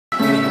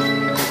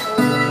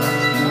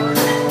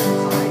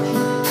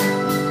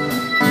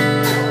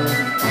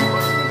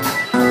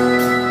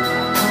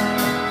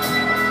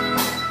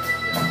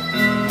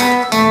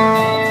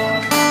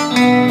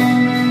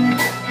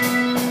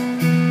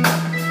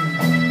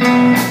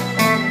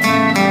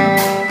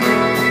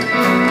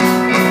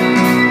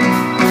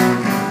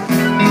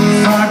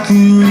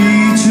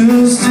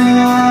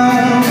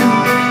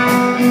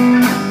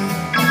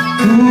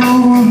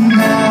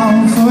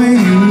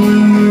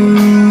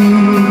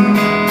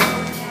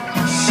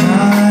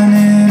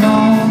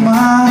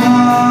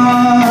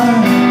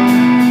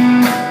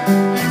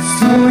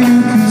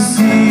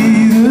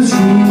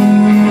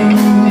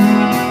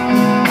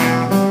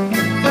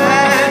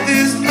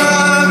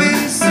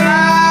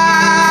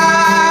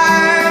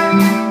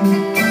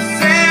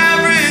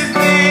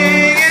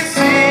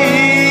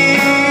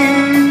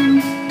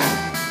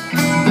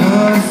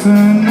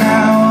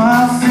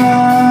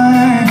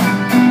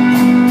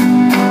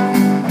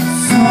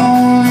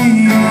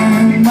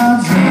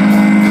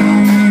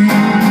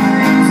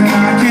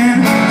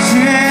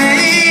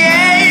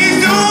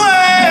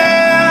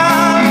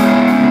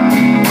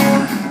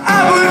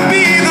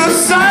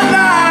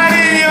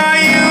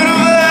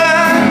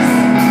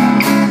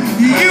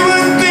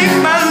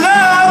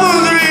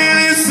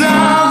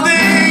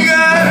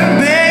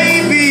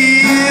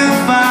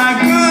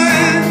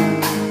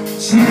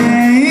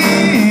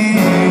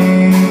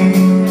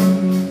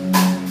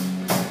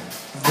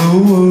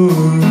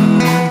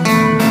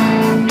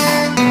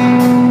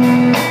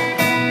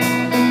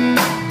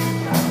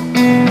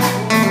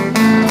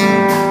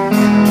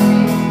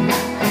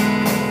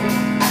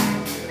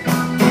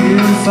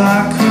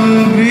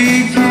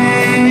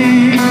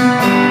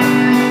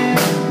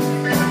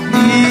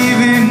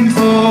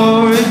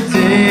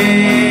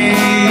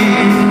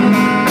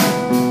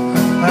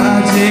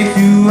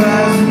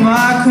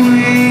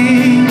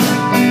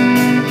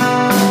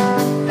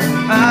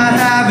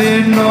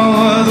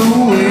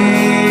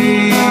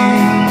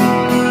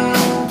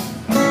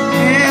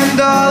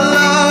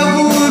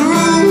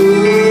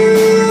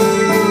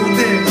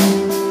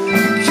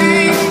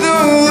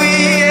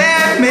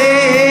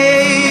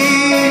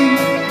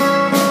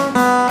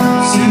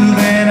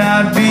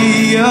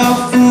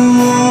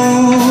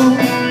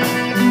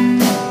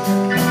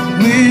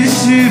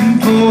wishing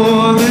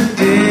for the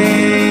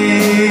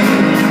day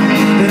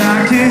that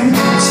I can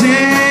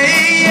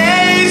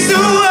change the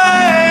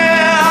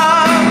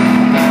world.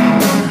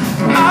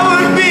 I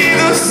would be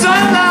the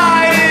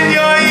sunlight in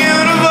your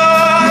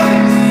universe.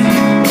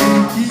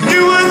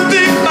 You would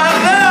think my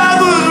love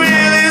was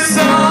really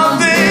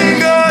something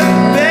good.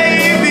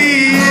 Baby,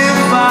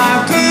 if I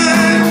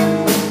could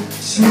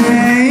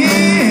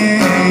change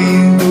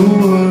the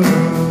world.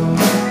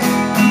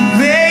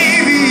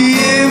 Baby,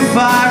 if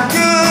I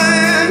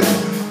could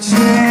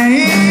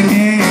change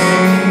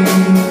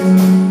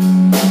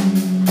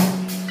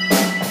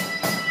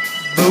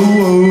the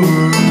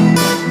world.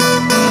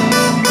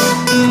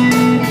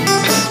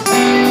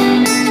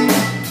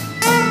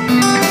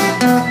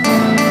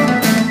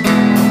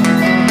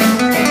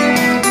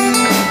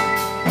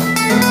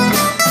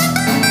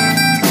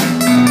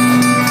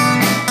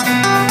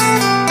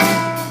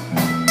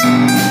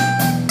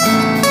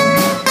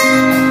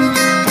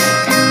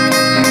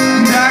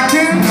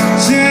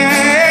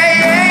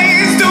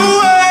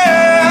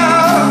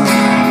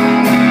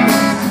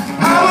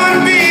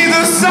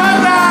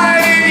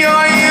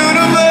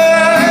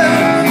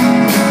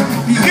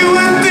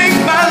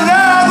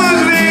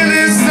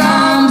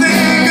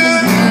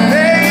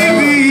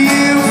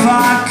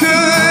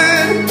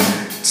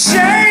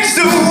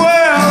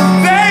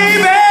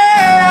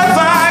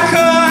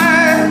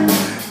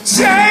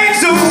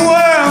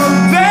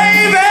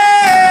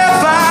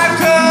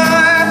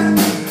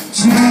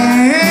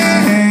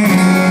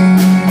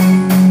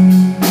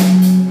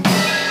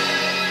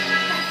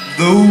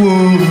 The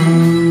world.